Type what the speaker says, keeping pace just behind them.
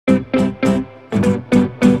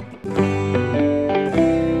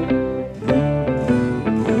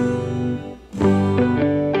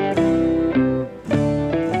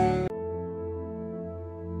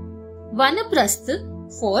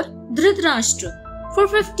Vanaprastha for Dhritarashtra. For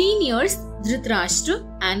 15 years, Dhritarashtra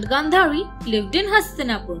and Gandhari lived in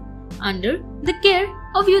Hastinapur under the care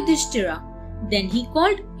of Yudhishthira. Then he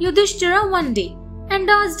called Yudhishthira one day and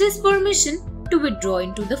asked his permission to withdraw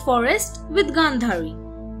into the forest with Gandhari.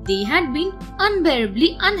 They had been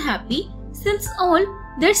unbearably unhappy since all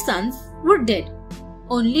their sons were dead.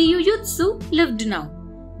 Only Yuyutsu lived now.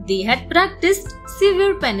 They had practiced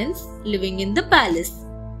severe penance living in the palace.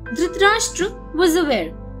 Dhritarashtra was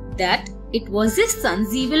aware that it was his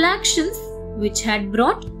son's evil actions which had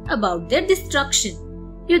brought about their destruction.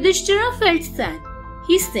 Yudhishthira felt sad.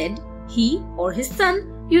 He said he or his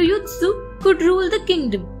son Yuyutsu could rule the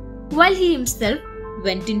kingdom while he himself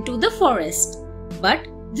went into the forest. But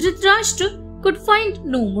Dhritarashtra could find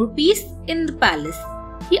no more peace in the palace.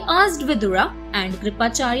 He asked Vidura and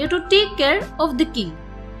Kripacharya to take care of the king.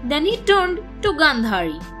 Then he turned to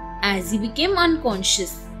Gandhari. As he became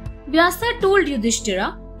unconscious, Vyasa told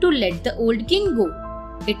Yudhishthira to let the old king go.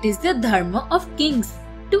 It is the dharma of kings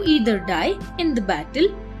to either die in the battle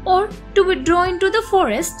or to withdraw into the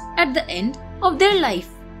forest at the end of their life.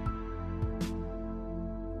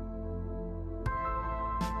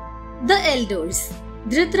 The elders.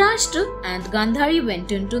 Dhritarashtra and Gandhari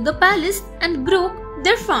went into the palace and broke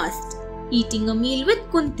their fast, eating a meal with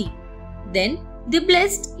Kunti. Then they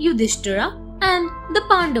blessed Yudhishthira and the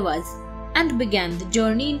Pandavas and began the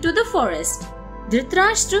journey into the forest.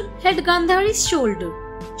 Dhritarashtra had Gandhari's shoulder.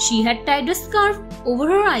 She had tied a scarf over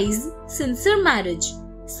her eyes since her marriage,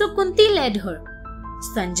 so Kunti led her.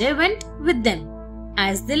 Sanjay went with them.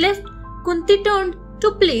 As they left, Kunti turned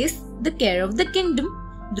to place the care of the kingdom,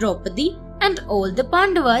 Draupadi and all the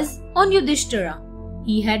Pandavas on Yudhishthira.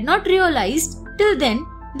 He had not realized till then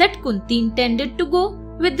that Kunti intended to go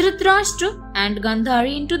with Dhritarashtra and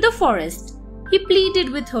Gandhari into the forest. He pleaded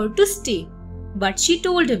with her to stay, but she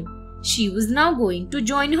told him she was now going to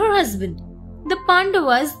join her husband. The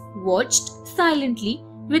Pandavas watched silently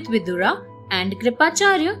with Vidura and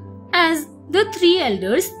Kripacharya as the three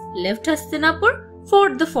elders left Hastinapur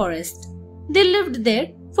for the forest. They lived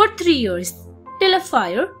there for 3 years till a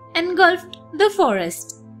fire engulfed the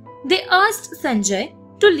forest. They asked Sanjay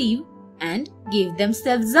to leave and gave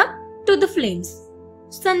themselves up to the flames.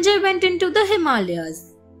 Sanjay went into the Himalayas.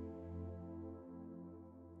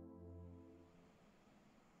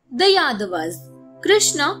 The Yadavas.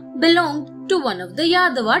 Krishna belonged to one of the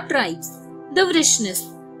Yadava tribes, the Vrishnis.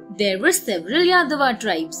 There were several Yadava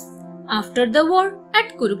tribes. After the war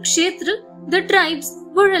at Kurukshetra, the tribes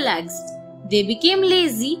were relaxed. They became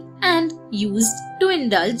lazy and used to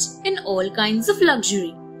indulge in all kinds of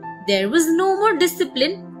luxury. There was no more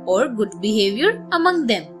discipline or good behavior among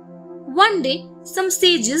them. One day, some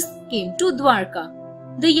sages came to Dwarka.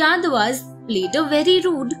 The Yadavas played a very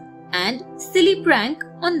rude and silly prank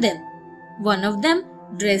on them. One of them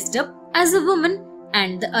dressed up as a woman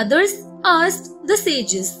and the others asked the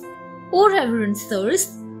sages, "O reverend sirs,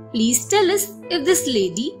 please tell us if this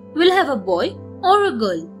lady will have a boy or a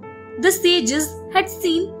girl." The sages had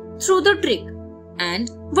seen through the trick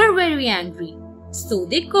and were very angry. So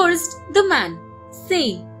they cursed the man,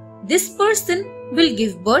 saying, "This person will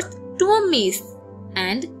give birth to a mace,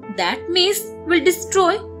 and that mace will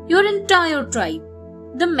destroy your entire tribe."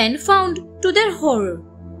 The men found to their horror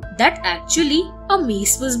that actually a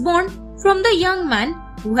mace was born from the young man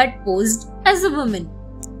who had posed as a woman.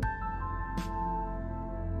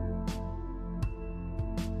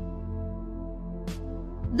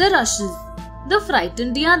 The rushes. The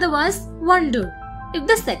frightened Yadavas wondered if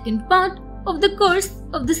the second part of the curse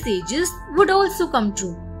of the sages would also come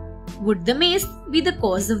true. Would the mace be the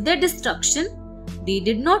cause of their destruction? They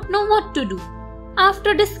did not know what to do.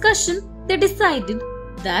 After discussion, they decided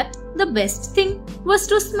that the best thing was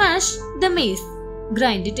to smash the mace,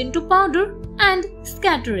 grind it into powder and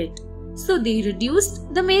scatter it. So they reduced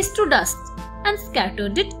the mace to dust and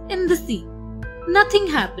scattered it in the sea. Nothing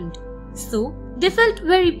happened. So they felt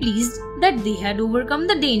very pleased that they had overcome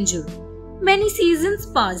the danger. Many seasons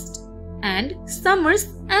passed, and summers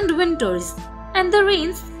and winters, and the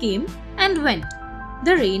rains came and went.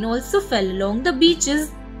 The rain also fell along the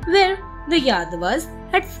beaches where the Yadavas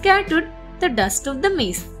had scattered the dust of the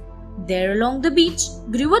mace. There along the beach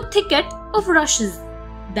grew a thicket of rushes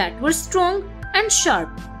that were strong and sharp.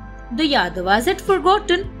 The Yadavas had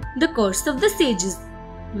forgotten the curse of the sages.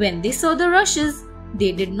 When they saw the rushes,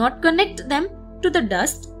 they did not connect them to the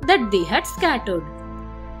dust that they had scattered.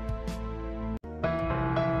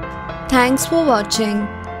 Thanks for watching.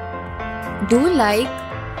 Do like,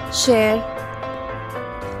 share,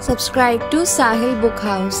 subscribe to Sahil Book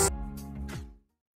House.